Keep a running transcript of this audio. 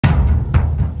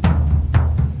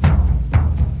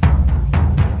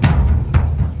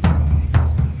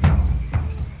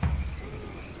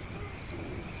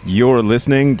You're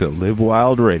listening to Live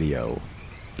Wild Radio,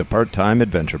 the part-time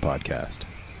adventure podcast.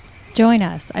 Join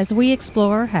us as we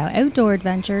explore how outdoor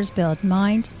adventures build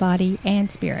mind, body,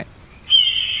 and spirit.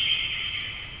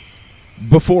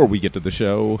 Before we get to the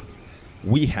show,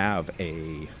 we have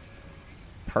a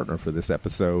partner for this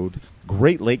episode,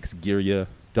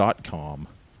 GreatLakesGearya.com.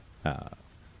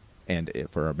 And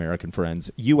for our American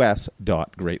friends,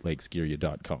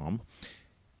 us.greatlakesgearya.com.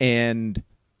 And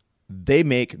they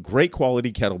make great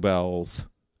quality kettlebells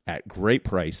at great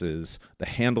prices. The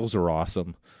handles are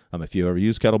awesome. If you ever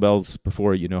used kettlebells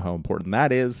before, you know how important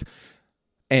that is.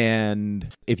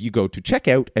 And if you go to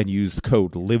checkout and use the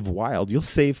code LIVEWILD, you'll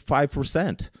save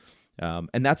 5%.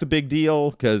 And that's a big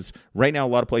deal because right now a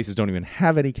lot of places don't even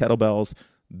have any kettlebells.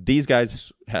 These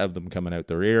guys have them coming out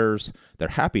their ears. They're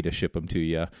happy to ship them to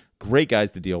you. Great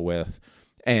guys to deal with.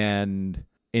 And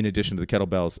in addition to the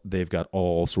kettlebells, they've got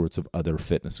all sorts of other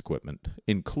fitness equipment,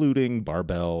 including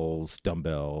barbells,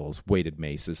 dumbbells, weighted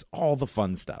maces, all the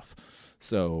fun stuff.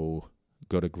 So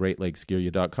go to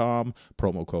greatlakesgearya.com,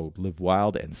 promo code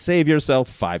LIVEWILD, and save yourself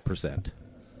 5%.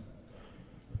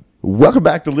 Welcome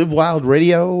back to Live Wild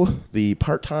Radio, the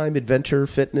part-time adventure,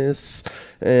 fitness,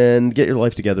 and get your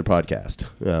life together podcast.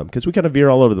 Because we kind of veer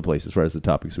all over the place as far as the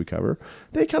topics we cover.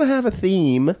 They kind of have a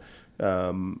theme.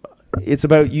 It's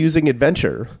about using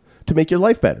adventure to make your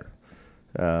life better.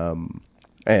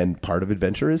 And part of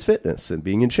adventure is fitness and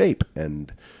being in shape.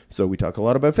 And so we talk a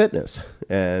lot about fitness.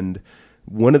 And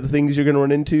one of the things you're going to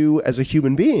run into as a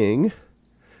human being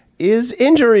is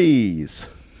injuries.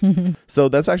 So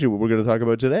that's actually what we're going to talk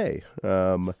about today.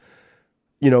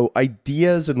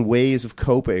 Ideas and ways of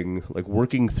coping, like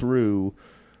working through,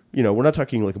 we're not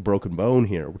talking like a broken bone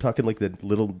here. We're talking like the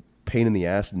little pain in the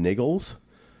ass niggles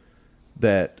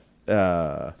that,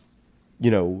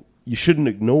 you shouldn't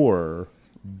ignore,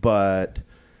 but,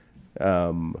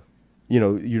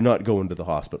 you're not going to the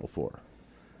hospital for.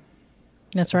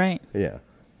 That's right. Yeah.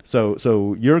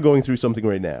 So you're going through something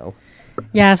right now.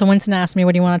 Yeah, so Winston asked me,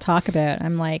 what do you want to talk about?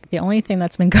 I'm like, the only thing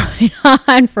that's been going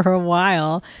on for a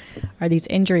while are these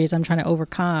injuries I'm trying to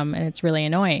overcome, and it's really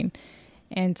annoying.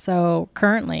 And so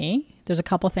currently, there's a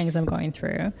couple things I'm going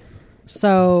through.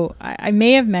 So I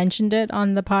may have mentioned it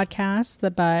on the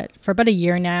podcast, but for about a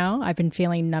year now, I've been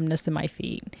feeling numbness in my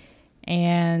feet.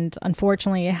 And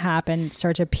unfortunately, it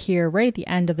started to appear right at the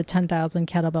end of the 10,000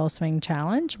 kettlebell swing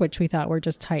challenge, which we thought were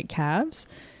just tight calves.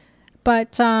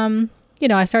 But I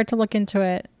started to look into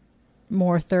it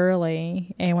more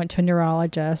thoroughly and went to a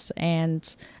neurologist.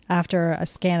 And after a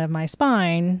scan of my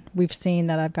spine, we've seen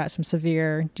that I've got some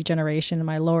severe degeneration in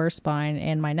my lower spine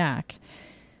and my neck.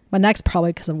 My neck's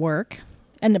probably because of work.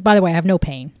 And by the way, I have no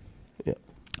pain. Yeah.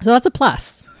 So that's a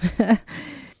plus.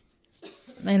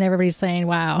 And everybody's saying,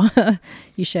 wow,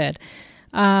 you should.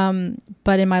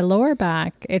 But in my lower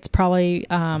back, it's probably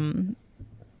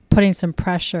putting some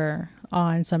pressure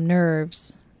on some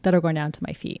nerves that are going down to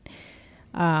my feet.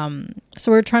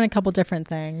 So we're trying a couple different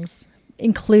things,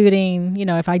 including,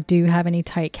 if I do have any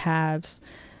tight calves,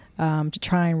 to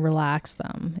try and relax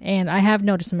them. And I have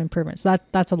noticed some improvements.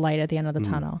 That's a light at the end of the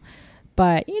tunnel.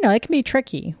 But, it can be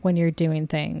tricky when you're doing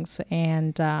things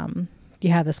and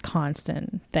you have this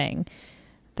constant thing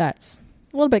that's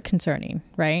a little bit concerning,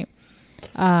 right?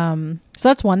 So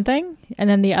that's one thing. And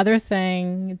then the other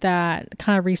thing that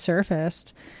kind of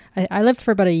resurfaced, I lived for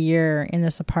about a year in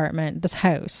this apartment, this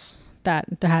house that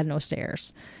had no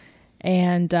stairs.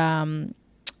 And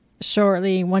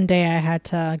shortly one day I had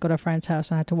to go to a friend's house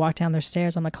and I had to walk down their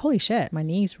stairs. I'm like, holy shit, my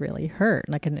knees really hurt.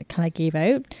 And it kind of gave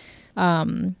out.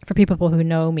 For people who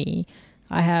know me,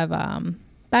 I have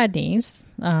bad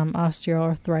knees,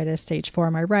 osteoarthritis stage 4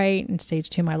 on my right and stage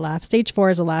 2 on my left. Stage 4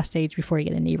 is the last stage before you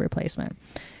get a knee replacement.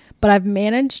 But I've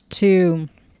managed to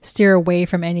steer away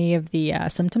from any of the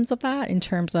symptoms of that in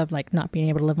terms of like not being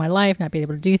able to live my life, not being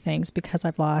able to do things, because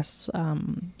I've lost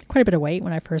quite a bit of weight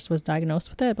when I first was diagnosed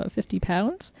with it, about 50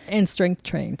 pounds, and strength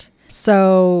trained.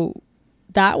 So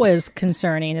that was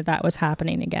concerning that was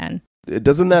happening again.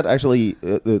 Doesn't that actually,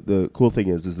 the cool thing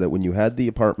is that when you had the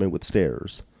apartment with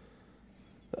stairs,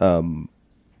 the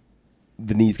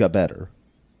knees got better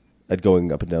at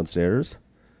going up and down stairs.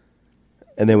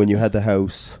 And then when you had the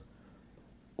house...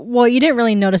 Well, you didn't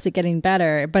really notice it getting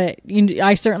better, but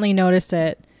I certainly noticed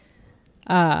it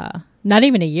not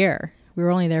even a year. We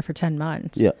were only there for 10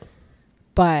 months. Yeah.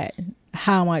 But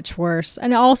how much worse.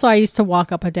 And also I used to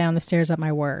walk up and down the stairs at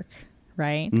my work,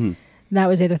 right? Mm-hmm. That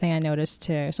was the other thing I noticed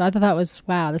too. So I thought that was,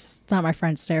 wow, this is not my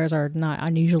friend's stairs are not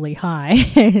unusually high.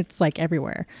 It's like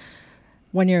everywhere.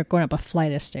 When you're going up a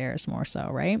flight of stairs more so,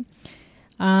 right?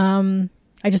 I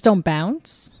just don't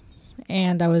bounce.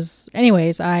 And I was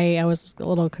a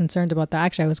little concerned about that.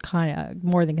 Actually, I was kind of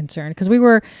more than concerned because we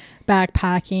were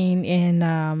backpacking in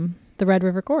the Red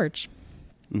River Gorge.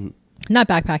 Mm-hmm. Not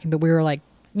backpacking, but we were like,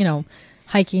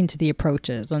 hiking to the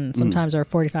approaches, and sometimes our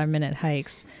 45-minute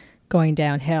hikes going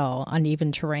downhill,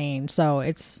 uneven terrain. So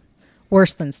it's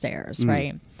worse than stairs,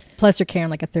 right? Plus you're carrying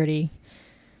like a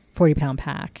 40-pound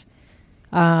pack.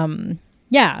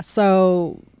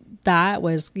 So that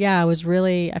was,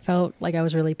 I felt like I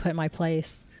was really put in my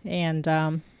place. And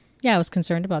I was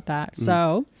concerned about that.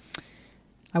 So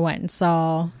I went and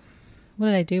saw, what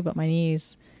did I do about my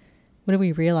knees? What did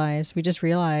we realize? We just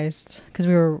realized, because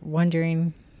we were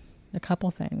wondering a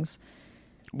couple things.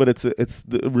 But it's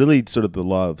really sort of the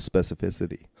law of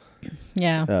specificity.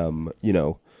 Yeah.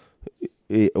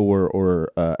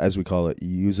 Or as we call it,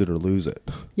 use it or lose it.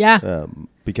 Yeah.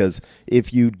 Because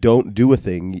if you don't do a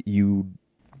thing, you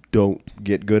don't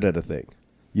get good at a thing.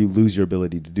 You lose your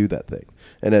ability to do that thing.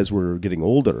 And as we're getting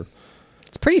older,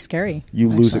 it's pretty scary. You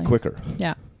lose it quicker.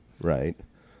 Yeah. Right.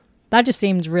 That just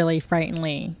seemed really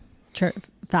frighteningly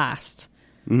fast.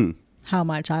 Mm-hmm. How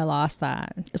much I lost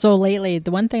that. So lately,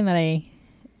 the one thing that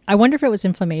I wonder if it was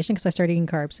inflammation, because I started eating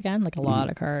carbs again, like a lot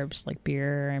of carbs, like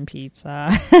beer and pizza,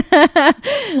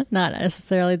 not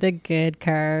necessarily the good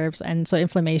carbs. And so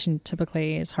inflammation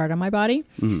typically is hard on my body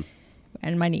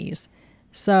and my knees.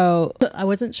 So I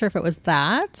wasn't sure if it was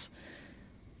that,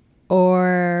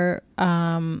 or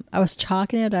I was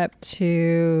chalking it up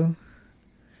to,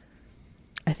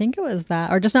 I think it was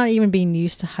that, or just not even being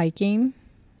used to hiking,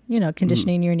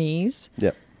 conditioning your knees.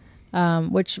 Yep.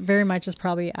 Which very much is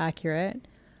probably accurate.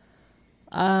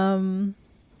 And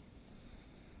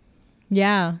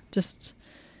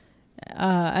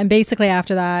basically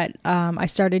after that, I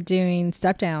started doing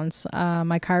step downs.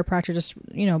 My chiropractor just,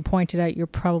 pointed out you're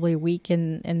probably weak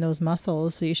in those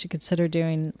muscles, so you should consider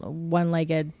doing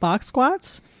one-legged box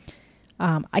squats.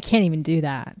 I can't even do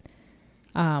that,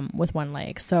 with one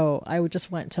leg. So I just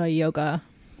went to a yoga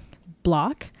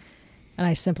block and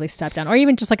I simply stepped down, or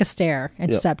even just like a stair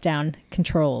and step down, a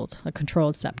controlled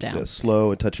step down. Yeah,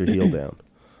 slow and touch your heel down.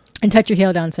 And touch your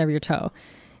heel down instead of your toe.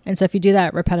 And so if you do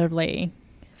that repetitively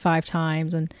 5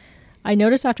 times, and I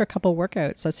noticed after a couple of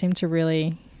workouts, that seemed to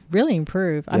really, really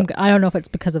improve. Yep. I don't know if it's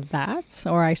because of that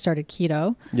or I started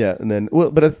keto. Yeah. And then,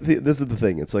 but this is the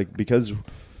thing. It's like, because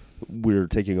we're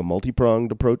taking a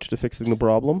multi-pronged approach to fixing the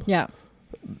problem. Yeah.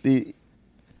 It's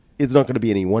not going to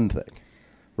be any one thing.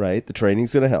 Right, the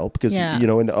training's going to help because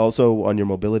and also on your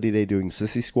mobility day doing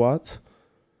sissy squats,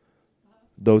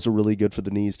 those are really good for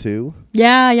the knees too.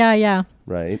 Yeah.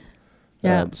 Right.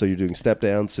 Yeah. So you're doing step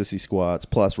down, sissy squats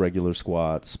plus regular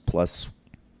squats plus,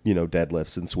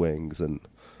 deadlifts and swings and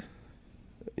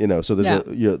so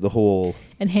there's the whole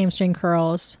and hamstring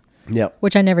curls. Yeah.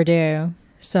 Which I never do.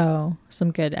 So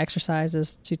some good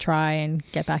exercises to try and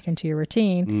get back into your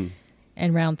routine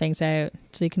and round things out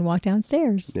so you can walk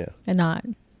downstairs and not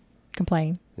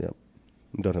complain. Yep.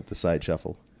 You don't have to side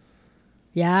shuffle.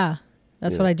 Yeah.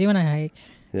 That's what I do when I hike.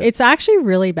 Yep. It's actually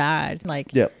really bad. On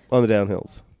the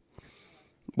downhills.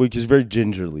 Which is very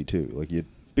gingerly too.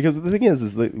 Because the thing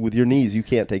is that with your knees you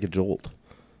can't take a jolt.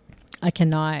 I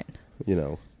cannot.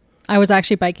 I was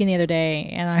actually biking the other day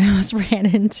and I almost ran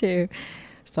into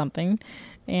something.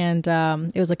 And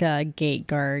it was like a gate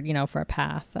guard, for a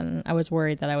path. And I was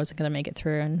worried that I wasn't going to make it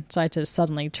through. And so I had to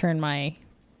suddenly turn my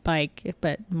bike,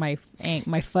 but my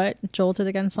foot jolted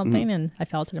against something and I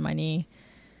felt it in my knee.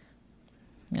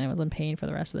 And I was in pain for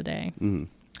the rest of the day.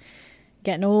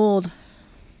 Getting old.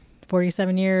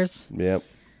 47 years. Yep.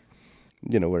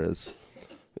 Whereas,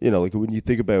 when you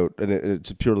think about, and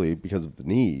it's purely because of the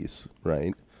knees,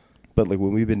 right? But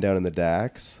when we've been down in the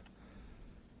Dax,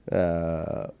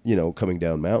 coming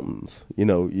down mountains,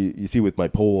 you see with my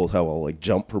poles how I'll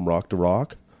jump from rock to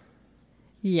rock.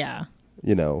 Yeah.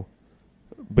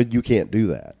 But you can't do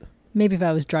that. Maybe if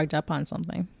I was drugged up on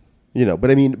something.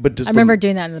 But just I remember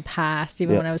doing that in the past,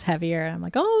 even when I was heavier. I'm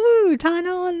like, oh,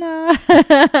 Tylenol,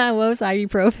 what was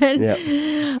ibuprofen?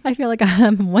 Yeah. I feel like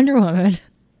I'm Wonder Woman.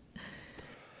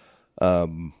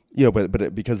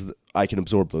 But because I can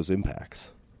absorb those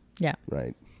impacts. Yeah.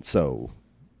 Right. So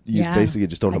you basically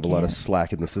just don't have a lot of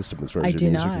slack in the system as far as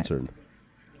your knees are concerned.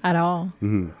 At all.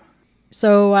 Mm-hmm.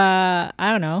 So, I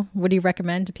don't know. What do you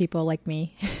recommend to people like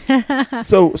me?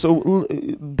 So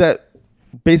that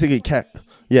basically,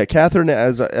 Catharine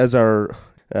as the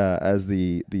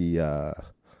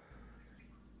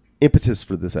impetus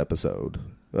for this episode,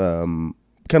 kind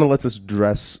of lets us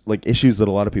address issues that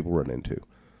a lot of people run into.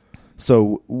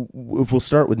 So if we'll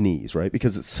start with knees, right?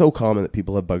 Because it's so common that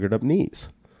people have buggered up knees.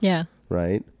 Yeah.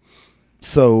 Right.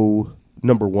 So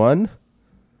number one,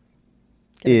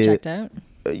 Get it checked out.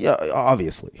 Yeah,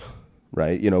 obviously,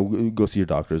 right? You know, go see your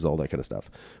doctors, all that kind of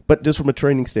stuff. But just from a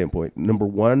training standpoint, number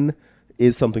one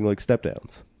is something like step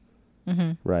downs,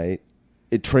 right?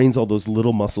 It trains all those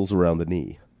little muscles around the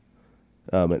knee.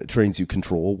 And it trains you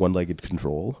control, one-legged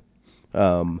control.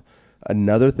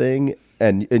 Another thing,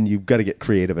 and you've got to get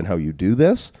creative in how you do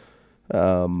this,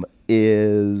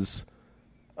 is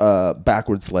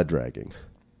backward sled dragging,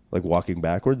 like walking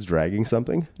backwards, dragging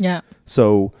something. Yeah.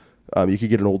 So you could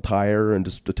get an old tire and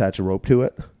just attach a rope to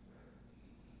it,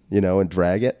 you know, and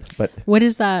drag it. But what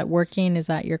is that working? Is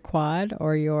that your quad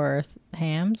or your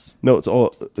hams? no, it's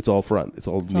all front. It's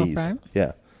all It's knees. all front?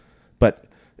 Yeah, but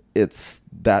it's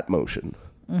that motion,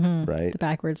 right? The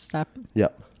backwards step.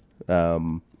 Yep.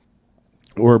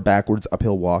 Or backwards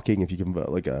uphill walking if you can,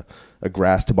 like a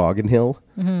grass toboggan hill,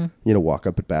 you know, walk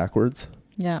up it backwards.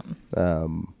 Yeah.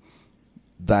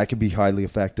 That could be highly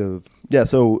effective. Yeah.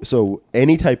 So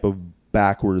any type of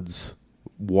backwards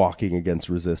walking against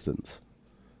resistance,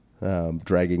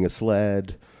 dragging a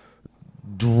sled,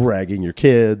 dragging your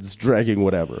kids, dragging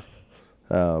whatever,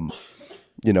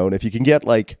 you know, and if you can get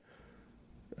like,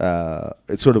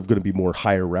 it's sort of going to be more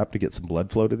higher rep to get some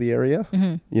blood flow to the area,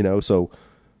 you know, so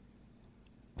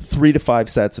 3 to 5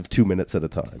 sets of 2 minutes at a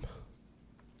time.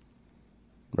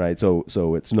 Right. So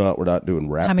we're not doing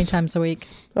reps. How many times a week?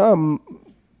 You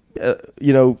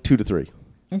know, 2 to 3.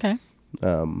 Okay.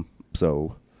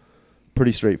 So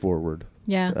pretty straightforward.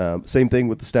 Yeah. Same thing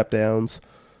with the step downs.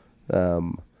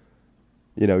 You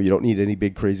know, you don't need any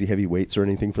big crazy heavy weights or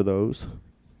anything for those.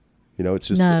 You know, it's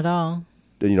just not at all.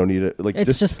 You don't need it. Like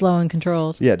it's just slow and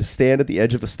controlled. Yeah, to stand at the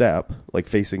edge of a step, like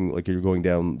facing like you're going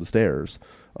down the stairs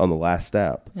on the last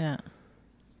step. Yeah.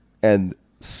 And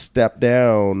step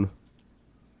down,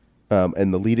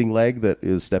 and the leading leg that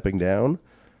is stepping down,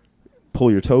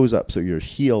 pull your toes up so your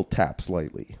heel taps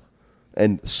lightly,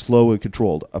 and slow and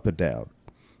controlled up and down.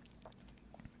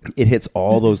 It hits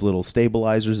all those little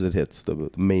stabilizers. It hits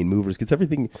the main movers. Gets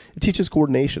everything. It teaches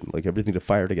coordination, like everything to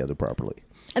fire together properly.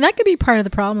 And that could be part of the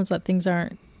problem, is that things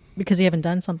aren't, because you haven't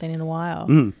done something in a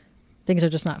while. Things are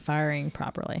just not firing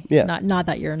properly. Yeah. Not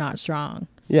that you're not strong.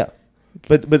 Yeah.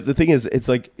 But the thing is, it's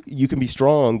like you can be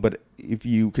strong, but if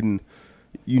you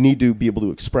need to be able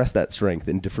to express that strength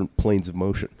in different planes of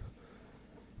motion,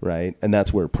 right? And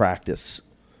that's where practice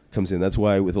comes in. That's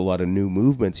why with a lot of new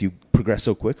movements, you progress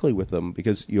so quickly with them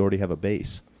because you already have a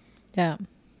base. Yeah.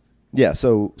 Yeah.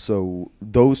 So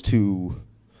those two,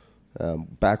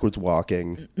 backwards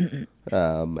walking,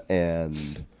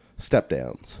 and step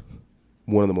downs,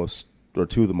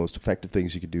 two of the most effective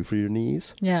things you could do for your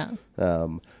knees. Yeah.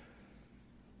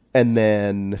 And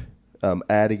then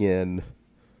adding in,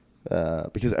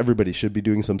 because everybody should be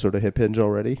doing some sort of hip hinge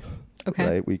already. Okay.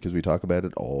 Right? Because we talk about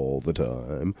it all the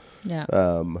time. Yeah.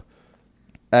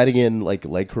 Adding in like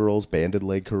leg curls, banded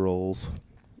leg curls,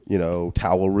 you know,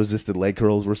 towel resisted leg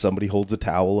curls where somebody holds a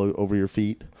towel over your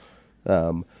feet.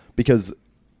 Because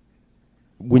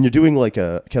when you're doing like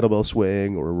a kettlebell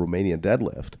swing or a Romanian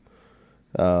deadlift,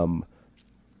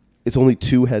 it's only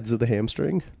 2 heads of the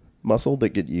hamstring muscle that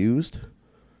get used.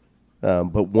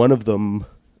 But one of them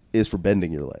is for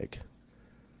bending your leg,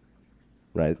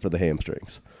 right, for the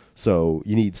hamstrings. So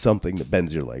you need something that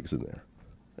bends your legs in there.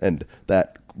 And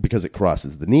that, because it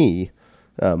crosses the knee,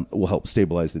 will help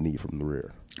stabilize the knee from the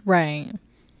rear. Right.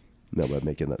 No, by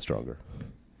making that stronger.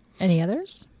 Any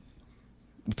others?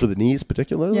 For the knees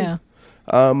particularly? Yeah.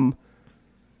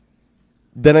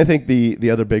 Then I think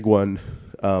the other big one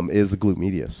is the glute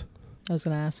medius. I was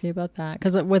going to ask you about that.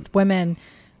 Because with women,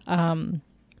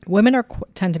 women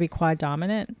tend to be quad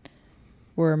dominant,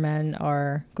 where men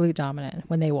are glute dominant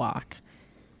when they walk.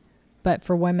 But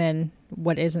for women,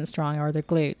 what isn't strong are their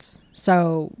glutes.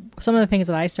 So some of the things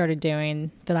that I started doing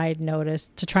that I had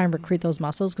noticed to try and recruit those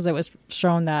muscles, because it was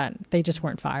shown that they just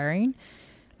weren't firing.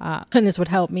 And this would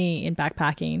help me in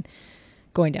backpacking,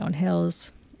 going down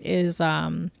hills, is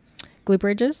glute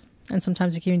bridges. And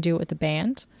sometimes you can even do it with a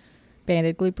banded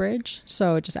glute bridge.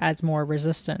 So it just adds more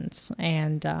resistance.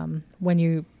 And when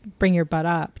you bring your butt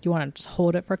up, you want to just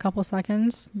hold it for a couple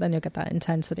seconds. Then you'll get that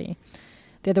intensity.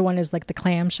 The other one is like the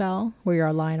clamshell, where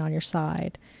you're lying on your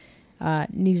side,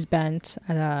 knees bent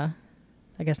at a,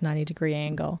 90-degree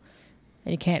angle,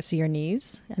 and you can't see your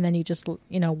knees. And then you just,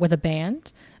 with a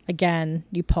band, again,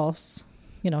 you pulse,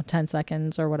 10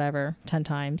 seconds or whatever, 10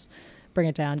 times, bring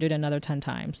it down, do it another 10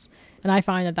 times. And I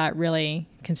find that really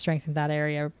can strengthen that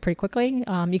area pretty quickly.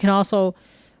 You can also,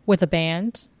 with a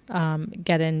band,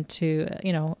 get into,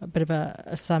 a bit of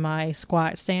a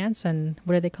semi-squat stance. And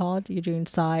what are they called? You're doing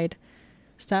side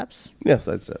steps? Yeah,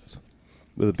 side steps.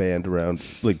 with a band around,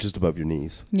 like just above your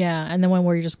knees. Yeah, and then one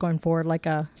where you're just going forward like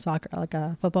a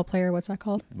football player. What's that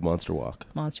called? Monster walk.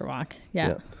 Monster walk.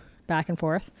 Yeah. Back and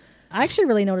forth. I actually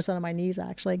really noticed that on my knees,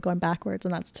 actually, going backwards,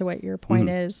 and that's to what your point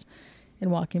is in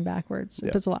walking backwards.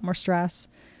 It puts a lot more stress.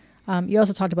 You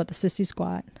also talked about the sissy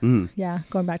squat. Yeah,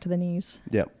 going back to the knees.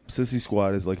 Yeah, sissy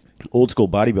squat is like old school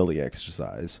bodybuilding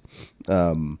exercise.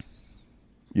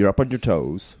 You're up on your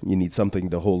toes. You need something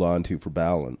to hold on to for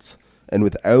balance. And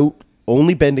without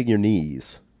only bending your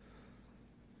knees,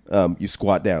 you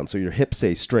squat down. So your hips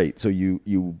stay straight. So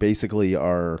you basically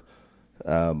are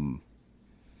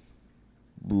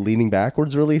leaning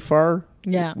backwards really far.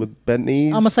 Yeah. With bent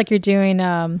knees. Almost like you're doing,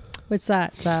 what's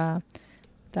that?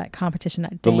 That competition, that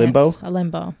dance. The limbo? A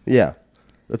limbo. Yeah.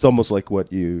 That's almost like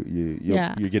what you're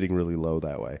getting really low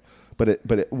that way. But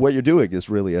what you're doing is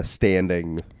really a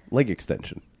standing leg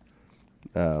extension.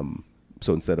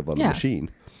 So instead of on the machine.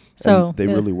 So they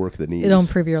really work the knees. It'll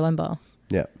improve your limbo.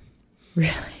 Yeah.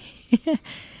 Really? Because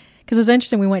it was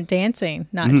interesting. We went dancing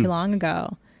not too long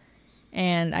ago.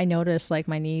 And I noticed like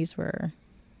my knees were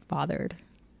bothered.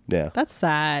 Yeah. That's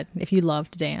sad. If you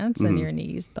love to dance and your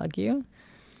knees bug you.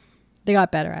 They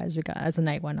got better as the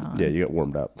night went on. Yeah, you got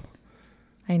warmed up.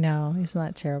 I know. Isn't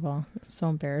that terrible? It's so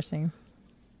embarrassing.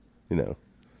 You know.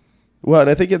 Well, and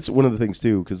I think it's one of the things,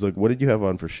 too, because, like, what did you have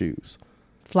on for shoes?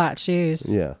 Flat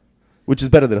shoes. Yeah. Which is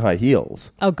better than high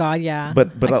heels. Oh, God, yeah.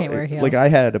 But I can't wear heels. Like, I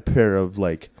had a pair of,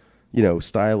 like, you know,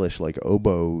 stylish, like,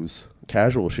 oboes,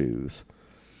 casual shoes.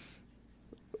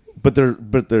 But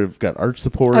they've got arch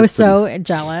support. I was so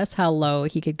jealous how low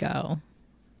he could go.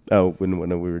 Oh, when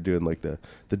we were doing, like, the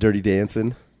dirty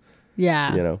dancing.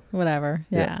 Yeah. You know? Whatever.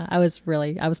 Yeah. I was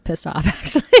pissed off,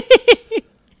 actually.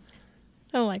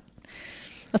 I'm like,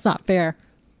 that's not fair.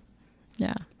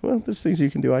 Yeah. Well, there's things you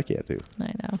can do I can't do.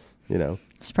 I know. You know?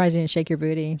 I'm surprised you didn't shake your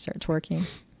booty and start twerking.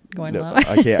 Going low.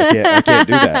 I can't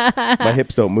do that. My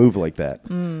hips don't move like that.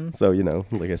 So, you know,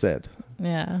 like I said.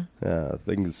 Yeah.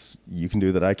 Things you can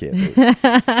do that I can't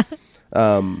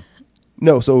do.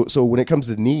 No, so when it comes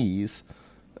to knees,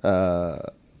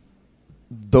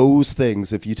 those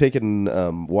things, if you take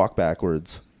and walk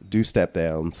backwards, do step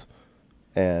downs,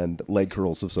 and leg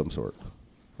curls of some sort,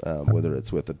 whether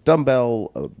it's with a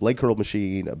dumbbell, a leg curl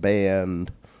machine, a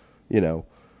band, you know,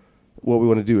 what we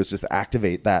want to do is just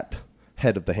activate that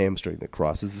head of the hamstring that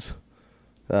crosses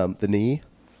the knee,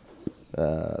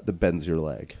 that bends your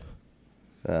leg.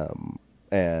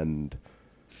 And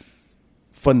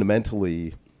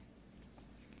fundamentally,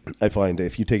 I find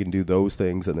if you take and do those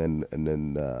things and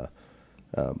then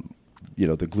you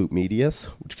know, the glute medius,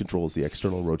 which controls the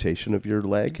external rotation of your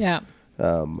leg,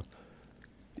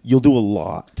 you'll do a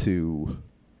lot to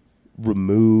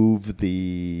remove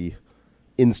the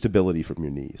instability from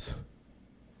your knees.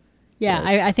 Yeah,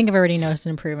 I think I've already noticed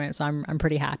an improvement, so I'm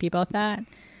pretty happy about that.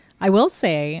 I will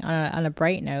say, on a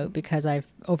bright note, because I've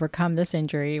overcome this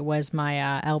injury, was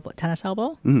my tennis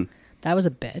elbow. Mm-hmm. That was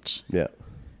a bitch. Yeah.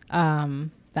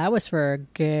 That was for a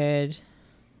good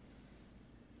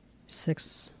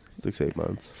 6-8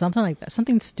 months. Something like that.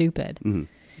 Something stupid. Mm-hmm.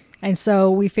 And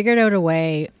so we figured out a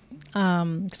way,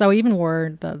 because I even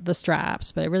wore the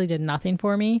straps, but it really did nothing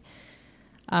for me.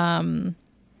 Because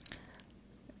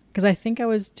I think I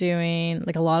was doing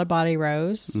like a lot of body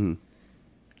rows. Mm-hmm.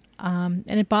 And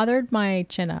it bothered my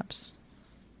chin-ups.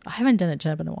 I haven't done a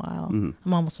chin-up in a while. Mm-hmm.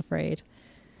 I'm almost afraid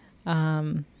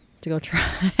to go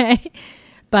try.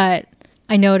 But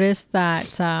I noticed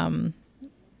that, all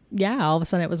of a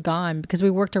sudden it was gone because we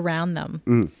worked around them.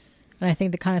 Mm-hmm. And I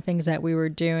think the kind of things that we were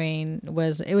doing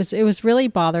was it was really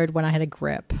bothered when I had a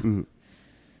grip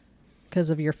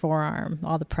because of your forearm,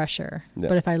 all the pressure. Yeah.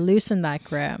 But if I loosened that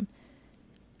grip,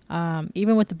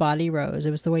 even with the body rows,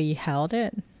 it was the way you held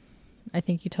it. I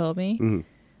think you told me,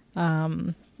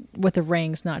 with the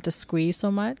rings, not to squeeze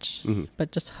so much,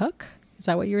 but just hook. Is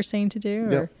that what you were saying to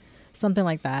do, or something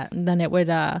like that? And then it would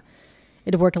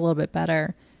it'd work a little bit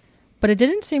better. But it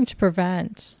didn't seem to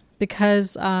prevent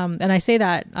because, and I say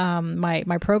that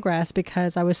my progress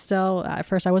because I was still at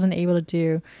first I wasn't able to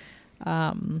do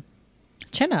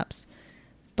chin-ups,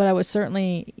 but I was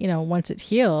certainly, once it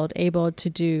healed, able to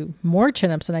do more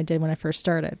chin-ups than I did when I first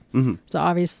started. Mm-hmm. So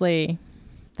obviously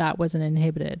that wasn't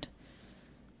inhibited.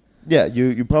 Yeah,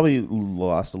 you probably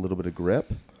lost a little bit of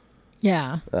grip.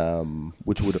 Yeah.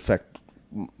 Which would affect,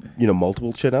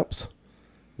 multiple chin-ups,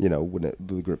 when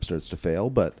the grip starts to fail.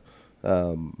 But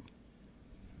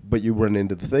you run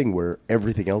into the thing where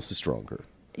everything else is stronger.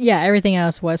 Yeah, everything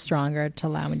else was stronger to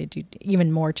allow me to do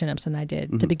even more chin-ups than I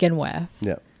did to begin with.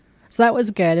 Yeah. So that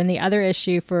was good. And the other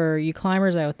issue for you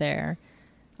climbers out there,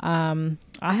 I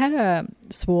had a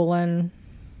swollen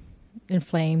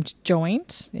inflamed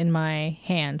joint in my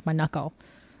hand, my knuckle.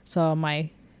 So my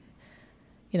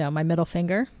middle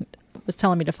finger was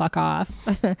telling me to fuck off.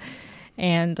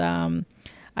 And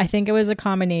I think it was a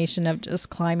combination of just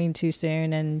climbing too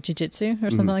soon and jiu-jitsu or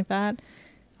something like that.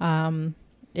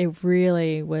 It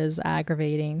really was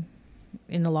aggravating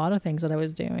in a lot of things that I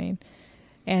was doing.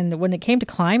 And when it came to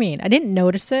climbing, I didn't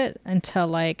notice it until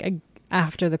like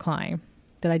after the climb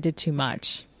that I did too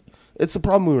much. It's the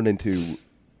problem we run into.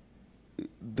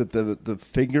 The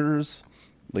fingers,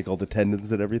 like all the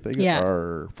tendons and everything,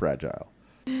 are fragile.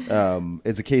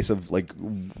 It's a case of like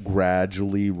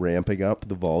gradually ramping up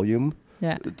the volume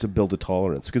to build a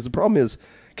tolerance. Because the problem is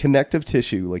connective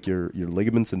tissue, like your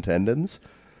ligaments and tendons,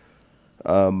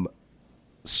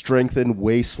 strengthen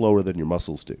way slower than your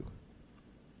muscles do.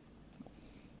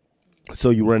 So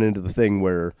you run into the thing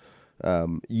where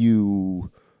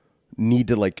you need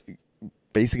to like,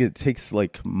 basically it takes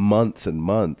like months and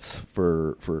months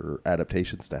for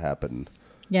adaptations to happen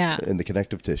in the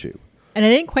connective tissue. And I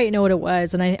didn't quite know what it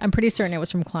was, and I'm pretty certain it was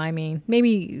from climbing.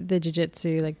 Maybe the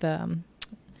jiu-jitsu, like the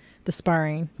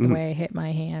sparring, the way I hit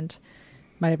my hand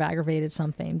might have aggravated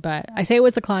something. But I say it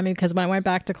was the climbing because when I went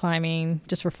back to climbing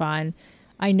just for fun,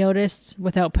 I noticed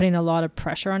without putting a lot of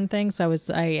pressure on things, I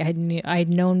had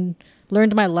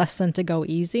learned my lesson to go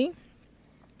easy.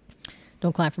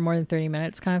 Don't climb for more than 30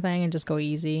 minutes kind of thing, and just go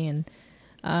easy. And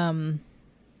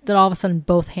then all of a sudden,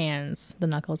 both hands, the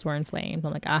knuckles were inflamed.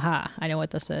 I'm like, aha, I know what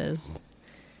this is.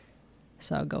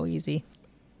 So go easy.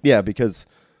 Yeah, because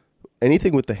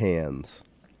anything with the hands,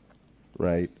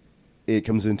 right, it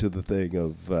comes into the thing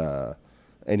of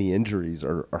any injuries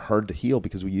are hard to heal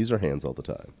because we use our hands all the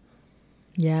time.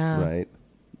 Yeah. Right?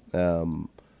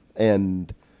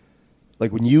 And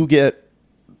like when you get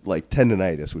like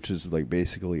tendonitis, which is like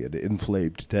basically an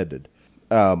inflamed tendon,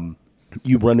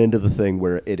 you run into the thing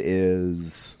where it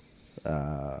is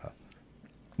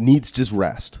needs just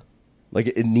rest. Like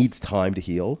it needs time to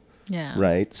heal. Yeah.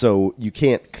 Right. So you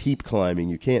can't keep climbing.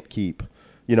 You can't keep,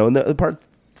 and the part that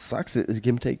sucks is it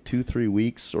can take 2-3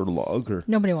 weeks or longer.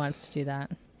 Nobody wants to do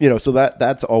that. So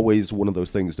that's always one of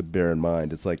those things to bear in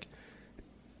mind. It's like,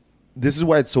 this is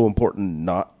why it's so important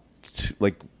not to,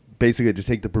 like, basically to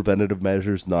take the preventative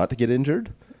measures not to get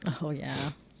injured. Oh,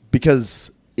 yeah. Because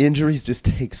injuries just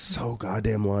take so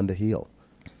goddamn long to heal.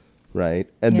 Right?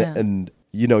 And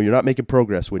you're not making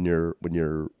progress when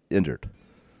you're injured.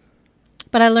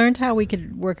 But I learned how we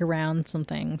could work around some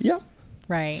things. Yeah.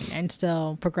 Right. And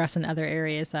still progress in other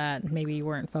areas that maybe you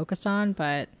weren't focused on,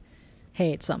 but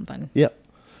hey, it's something. Yeah.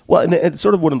 Well, and it's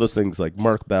sort of one of those things like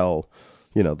Mark Bell,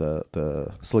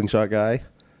 the slingshot guy,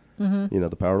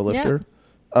 the power lifter.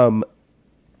 Yeah.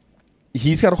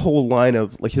 He's got a whole line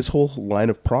of, like, his whole line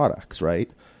of products,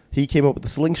 right? He came up with the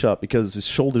slingshot because his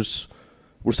shoulders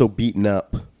were so beaten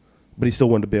up, but he still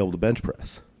wanted to be able to bench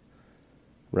press,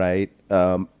 right?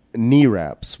 Knee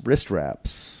wraps, wrist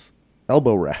wraps,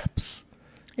 elbow wraps.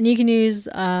 And you can use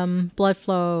blood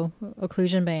flow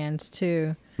occlusion bands,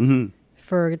 too,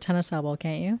 for a tennis elbow,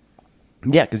 can't you?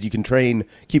 Yeah, because you can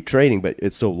keep training, but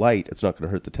it's so light, it's not going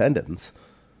to hurt the tendons.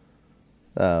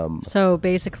 So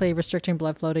basically restricting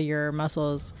blood flow to your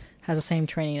muscles has the same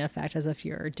training effect as if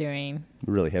you're doing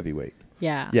really heavy weight.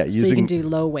 Yeah. Yeah. So you can do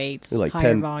low weights, like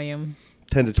higher volume.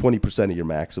 10 to 20% of your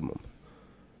maximum.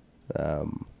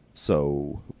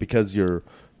 So because you're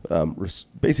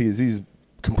basically it's these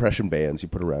compression bands you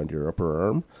put around your upper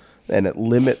arm, and it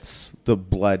limits the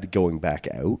blood going back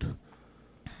out.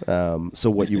 So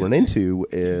what you run into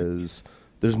is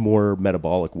there's more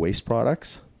metabolic waste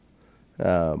products.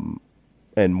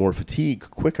 And more fatigue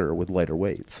quicker with lighter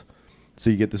weights. So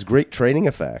you get this great training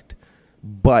effect,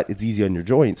 but it's easy on your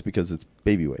joints because it's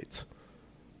baby weights.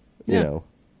 Yeah.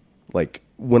 Like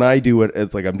when I do it,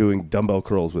 it's like I'm doing dumbbell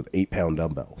curls with 8-pound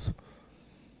dumbbells.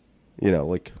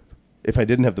 Like if I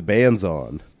didn't have the bands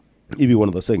on, it'd be one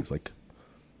of those things like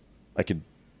I could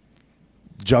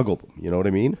juggle them, you know what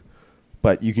I mean?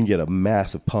 But you can get a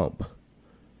massive pump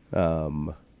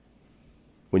when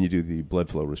you do the blood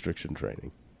flow restriction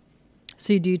training.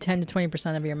 So you do 10 to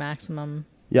 20% of your maximum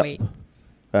weight.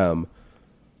 And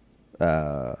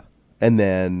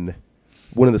then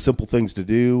one of the simple things to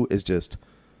do is just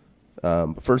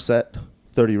first set,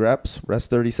 30 reps, rest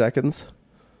 30 seconds,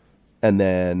 and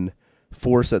then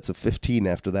 4 sets of 15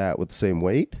 after that with the same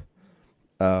weight,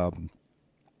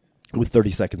 with 30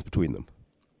 seconds between them.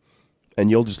 And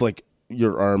you'll just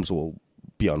your arms will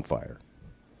be on fire.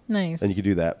 Nice. And you can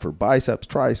do that for biceps,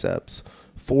 triceps,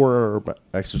 forearm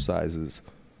exercises.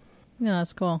 Yeah,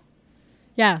 that's cool.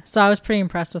 Yeah, so I was pretty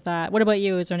impressed with that. What about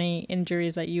you? Is there any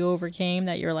injuries that you overcame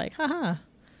that you're like, haha?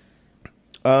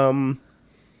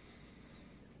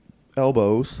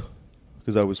 elbows,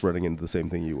 because I was running into the same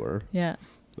thing you were. Yeah.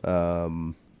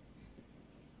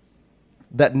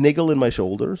 That niggle in my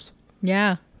shoulders,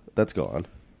 Yeah. that's gone.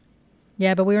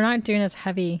 Yeah, but we were not doing as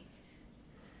heavy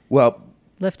Well,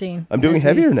 lifting. I'm doing as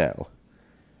heavier now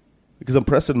because I'm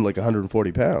pressing like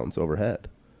 140 pounds overhead.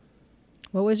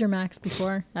 What was your max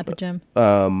before at the gym?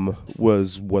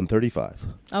 Was 135.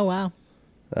 Oh, wow.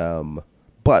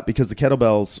 But because the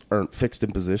kettlebells aren't fixed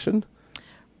in position,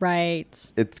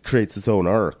 Right. it creates its own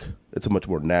arc. It's a much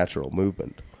more natural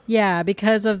movement. Yeah,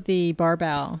 because of the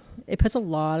barbell, it puts a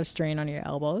lot of strain on your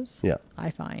elbows. Yeah.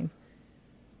 I find.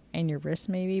 And your wrists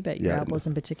maybe, but your Yeah, elbows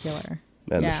in particular.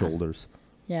 And Yeah. the shoulders.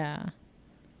 Yeah.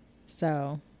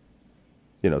 So.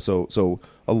 So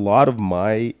a lot of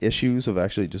my issues have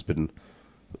actually just been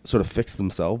sort of fixed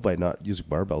themselves by not using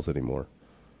barbells anymore.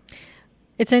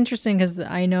 It's interesting because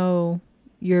I know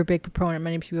you're a big proponent,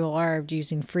 many people are, of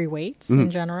using free weights in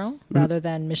general rather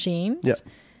than machines. Yeah.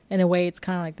 In a way, it's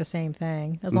kind of like the same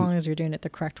thing. As long as you're doing it the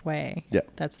correct way. Yeah.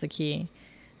 That's the key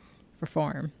for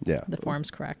form. Yeah. The form's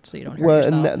correct, so you don't hurt Well,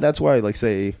 yourself. and that's why, like,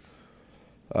 say,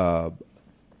 I'd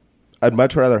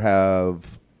much rather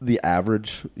have the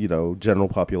average, general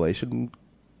population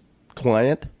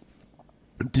client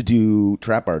to do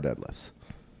trap bar deadlifts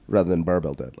rather than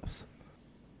barbell deadlifts,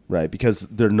 right? Because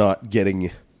they're not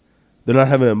having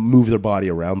to move their body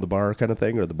around the bar kind of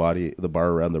thing, or the bar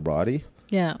around their body.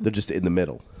 Yeah. They're just in the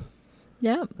middle.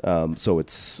 Yeah. So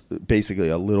it's basically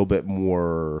a little bit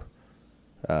more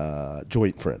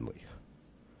joint friendly.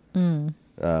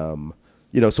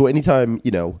 So anytime,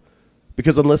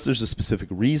 because unless there's a specific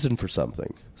reason for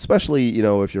something, especially,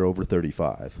 if you're over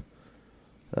 35,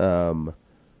 dumbbell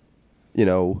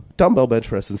bench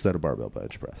press instead of barbell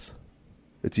bench press.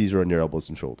 It's easier on your elbows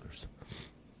and shoulders.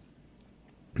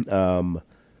 You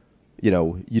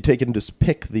take and just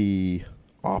pick the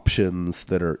options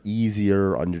that are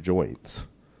easier on your joints.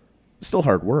 It's still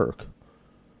hard work.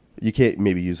 You can't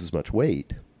maybe use as much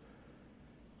weight,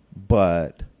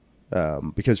 but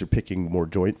because you're picking more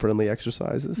joint-friendly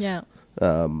exercises, Yeah.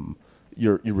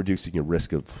 You're reducing your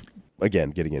risk of,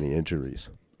 again, getting any injuries.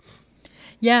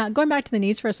 Yeah. Going back to the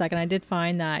knees for a second, I did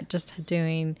find that just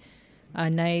doing a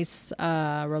nice,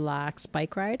 relaxed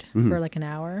bike ride for like an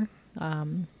hour.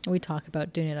 We talk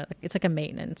about doing it. It's like a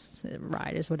maintenance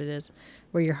ride is what it is,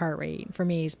 where your heart rate for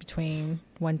me is between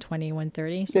 120,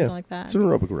 130, something like that. It's an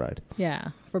aerobic ride. Yeah.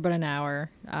 For about an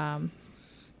hour.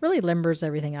 Really limbers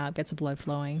everything up, gets the blood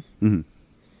flowing. Mm-hmm.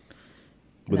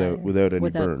 Without any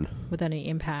burn. Without any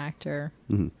impact or...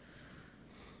 Mm-hmm.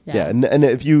 Yeah, and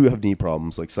if you have knee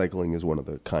problems, like cycling is one of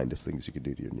the kindest things you can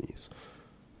do to your knees.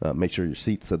 Make sure your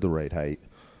seat's at the right height,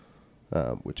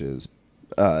 which is,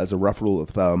 as a rough rule of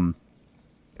thumb,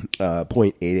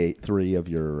 0.883 of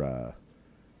your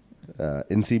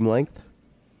inseam length.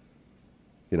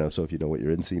 So if you know what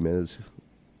your inseam is,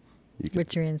 you can...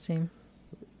 What's your inseam?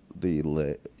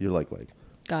 Your leg.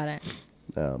 Got it.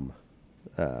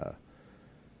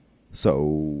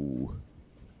 So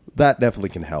that definitely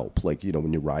can help. Like,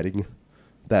 when you're riding,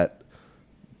 that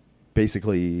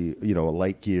basically, a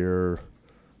light gear,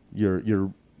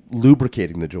 you're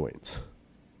lubricating the joints,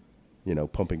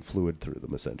 pumping fluid through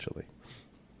them essentially.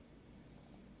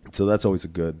 So that's always a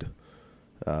good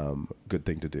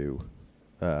thing to do.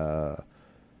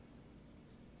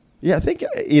 Yeah, I think,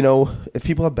 if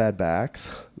people have bad backs,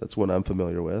 that's one I'm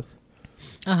familiar with.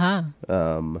 Uh-huh.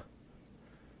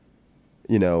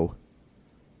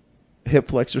 Hip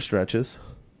flexor stretches,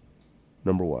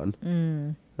 number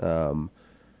one.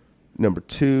 Number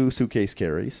two, suitcase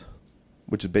carries,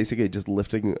 which is basically just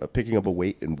picking up a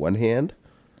weight in one hand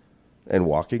and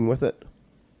walking with it.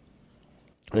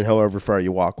 And however far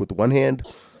you walk with the one hand,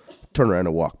 turn around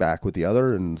and walk back with the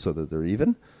other, and so that they're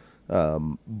even.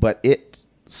 But it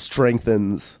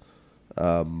strengthens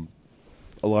a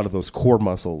lot of those core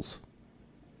muscles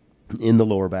in the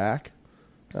lower back.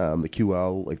 The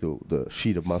QL, like the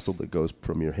sheet of muscle that goes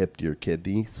from your hip to your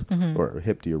kidneys, or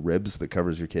hip to your ribs that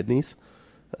covers your kidneys.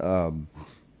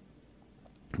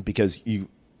 Because you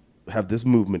have this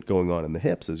movement going on in the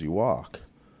hips as you walk.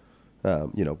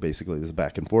 Basically this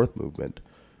back and forth movement.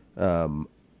 And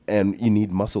you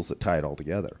need muscles that tie it all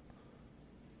together.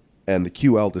 And the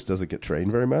QL just doesn't get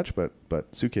trained very much, but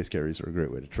suitcase carries are a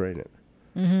great way to train it.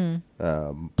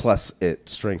 Mm-hmm. Plus, it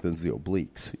strengthens the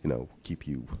obliques, keep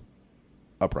you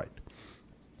upright.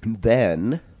 And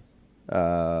then,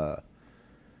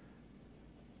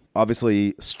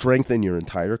 obviously, strengthen your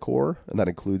entire core, and that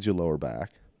includes your lower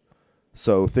back.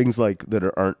 So things like that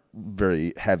aren't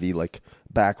very heavy, like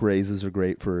back raises, are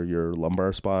great for your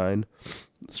lumbar spine.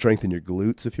 Strengthen your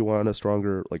glutes if you want a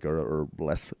stronger, or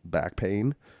less back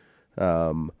pain.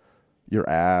 your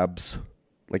abs,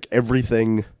 like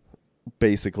everything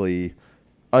basically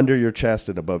under your chest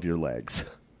and above your legs.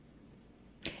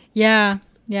 Yeah.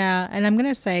 And I'm going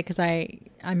to say, because I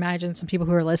imagine some people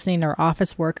who are listening are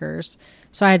office workers.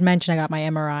 So I had mentioned I got my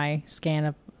MRI scan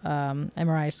of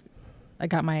I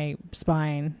got my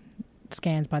spine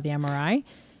scanned by the MRI,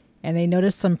 and they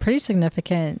noticed some pretty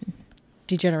significant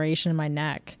degeneration in my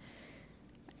neck.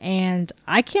 And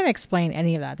I can't explain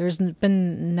any of that. There's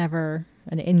been never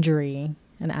an injury,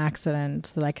 an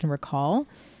accident that I can recall.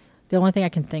 The only thing I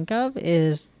can think of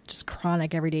is just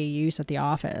chronic everyday use at the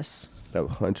office. That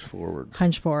hunch forward.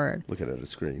 Looking at a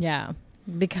screen. Yeah.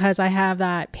 Because I have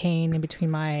that pain in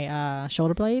between my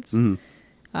shoulder blades,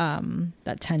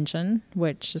 that tension,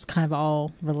 which is kind of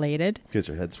all related. Because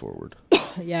your head's forward.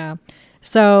 Yeah.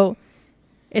 So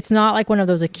it's not like one of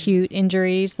those acute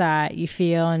injuries that you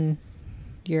feel and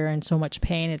you're in so much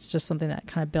pain. It's just something that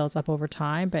kind of builds up over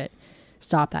time, but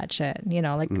stop that shit.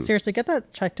 Seriously, get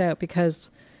that checked out, because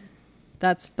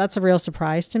that's a real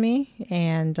surprise to me.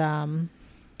 And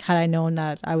had I known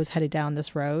that I was headed down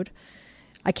this road,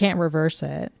 I can't reverse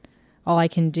it. All I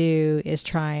can do is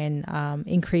try and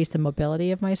increase the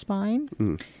mobility of my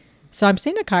spine. So I'm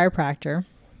seeing a chiropractor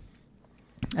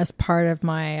as part of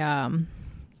my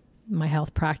my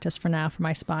health practice for now for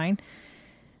my spine.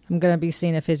 I'm going to be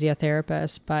seeing a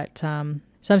physiotherapist, but so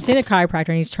I'm seeing a chiropractor,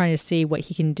 and he's trying to see what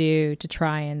he can do to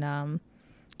try and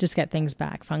just get things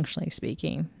back, functionally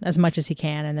speaking, as much as he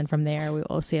can. And then from there, we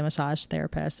will see a massage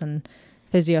therapist and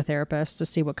physiotherapist to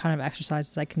see what kind of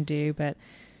exercises I can do. But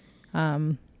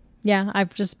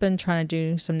I've just been trying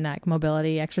to do some neck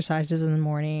mobility exercises in the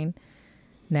morning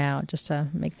now, just to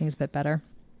make things a bit better.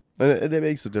 And it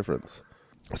makes a difference.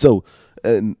 So,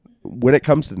 and when it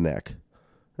comes to neck,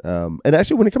 and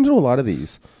actually when it comes to a lot of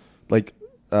these, like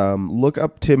look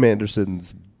up Tim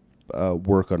Anderson's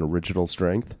work on original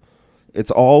strength. It's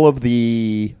all of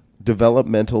the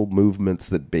developmental movements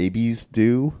that babies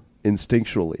do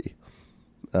instinctually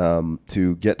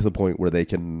to get to the point where they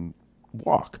can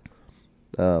walk.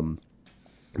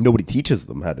 Nobody teaches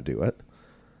them how to do it,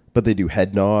 but they do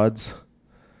head nods,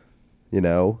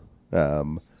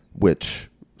 which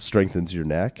strengthens your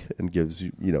neck and gives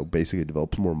you, basically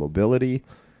develops more mobility.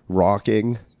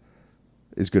 Rocking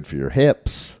is good for your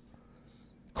hips.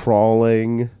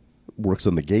 Crawling works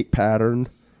on the gait pattern.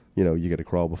 You got to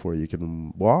crawl before you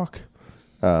can walk.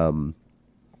 And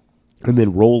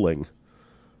then rolling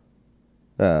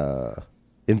in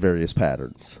various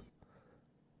patterns.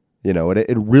 And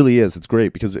it really is. It's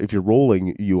great, because if you're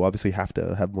rolling, you obviously have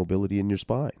to have mobility in your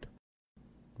spine,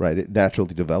 right? It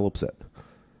naturally develops it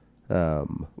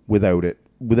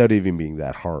without even being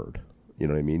that hard. You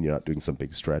know what I mean? You're not doing some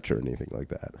big stretch or anything like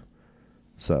that.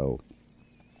 So,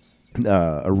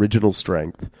 original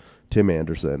strength, Tim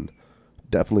Anderson,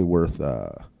 definitely worth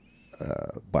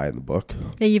buying the book.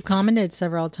 Yeah, you've commented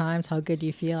several times how good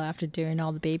you feel after doing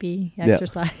all the baby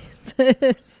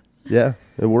exercises. Yeah,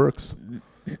 it works.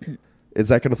 It's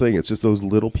that kind of thing. It's just those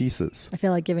little pieces. I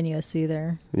feel like giving you a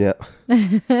soother. Yeah.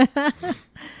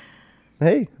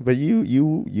 Hey, but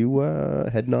you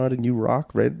head nod and you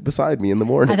rock right beside me in the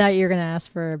morning. I thought you were going to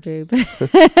ask for a boob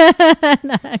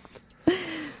next.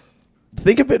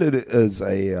 Think of it as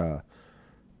a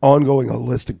ongoing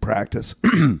holistic practice,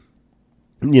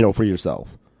 for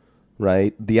yourself,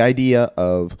 right? The idea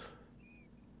of,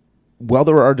 while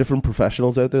there are different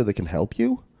professionals out there that can help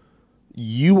you,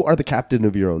 you are the captain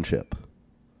of your own ship,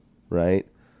 right?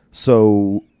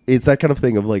 So it's that kind of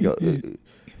thing of like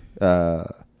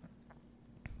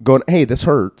going, hey, this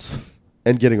hurts,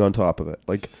 and getting on top of it.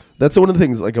 Like, that's one of the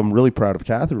things, like, I'm really proud of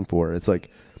Catharine for. It's like,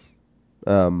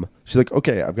 she's like,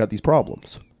 okay, I've got these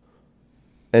problems.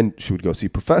 And she would go see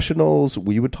professionals.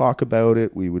 We would talk about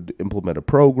it. We would implement a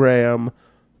program,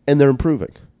 and they're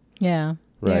improving. Yeah.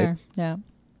 Right? Yeah.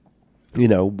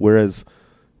 Whereas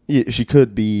she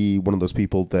could be one of those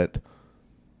people that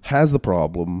has the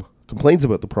problem, complains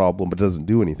about the problem, but doesn't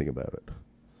do anything about it.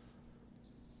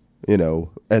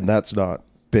 And that's not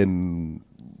been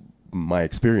my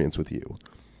experience with you.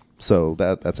 So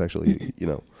that's actually,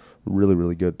 really,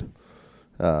 really good.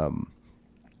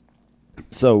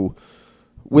 So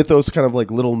with those kind of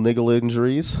like little niggle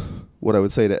injuries, what I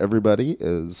would say to everybody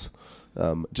is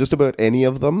just about any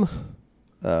of them,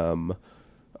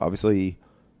 obviously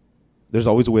there's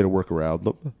always a way to work around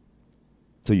them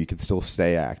so you can still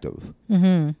stay active.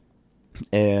 Mm-hmm.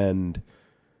 And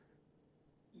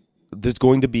there's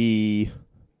going to be,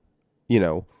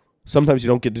 sometimes you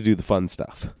don't get to do the fun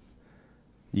stuff.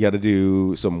 You got to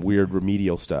do some weird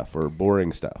remedial stuff or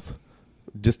boring stuff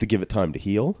just to give it time to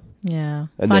heal. Yeah.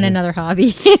 And Find then another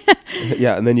hobby.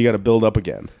 Yeah, and then you got to build up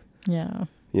again. Yeah.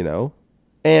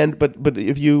 And but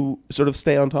if you sort of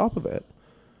stay on top of it,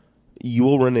 you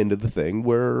will run into the thing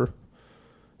where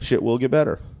shit will get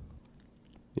better,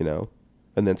 you know,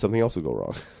 and then something else will go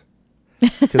wrong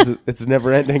because it's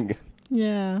never ending.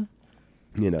 Yeah.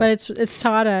 You know, but it's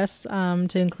taught us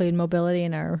to include mobility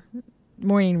in our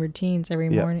morning routines every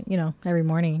morning. You know, every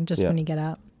morning, just when you get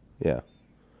up. Yeah.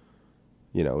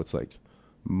 You know, it's like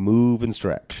move and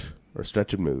stretch, or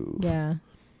stretch and move. Yeah.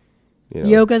 You know?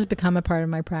 Yoga's become a part of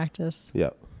my practice.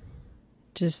 Yeah.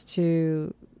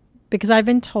 Because I've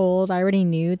been told, I already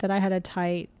knew that I had a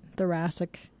tight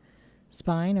thoracic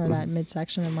spine, or that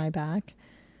midsection of my back.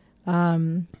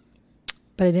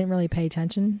 But I didn't really pay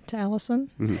attention to Allison.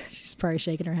 She's probably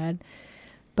shaking her head.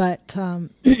 But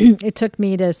it took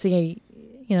me to see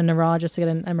a neurologist to get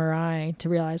an MRI to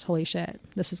realize, holy shit,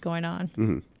 this is going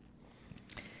on.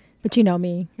 But you know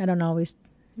me, I don't always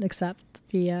accept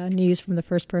the news from the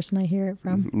first person I hear it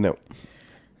from. No.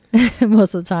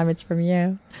 Most of the time it's from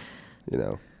you. You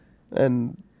know,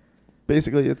 and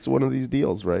basically it's one of these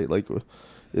deals, right? Like,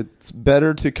 it's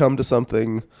better to come to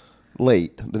something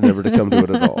late than never to come to it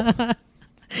at all.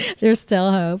 There's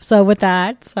still hope. So with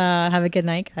that, have a good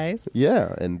night, guys.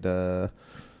 Yeah, and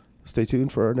stay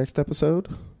tuned for our next episode.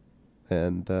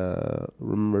 And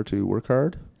remember to work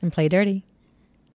hard. And play dirty.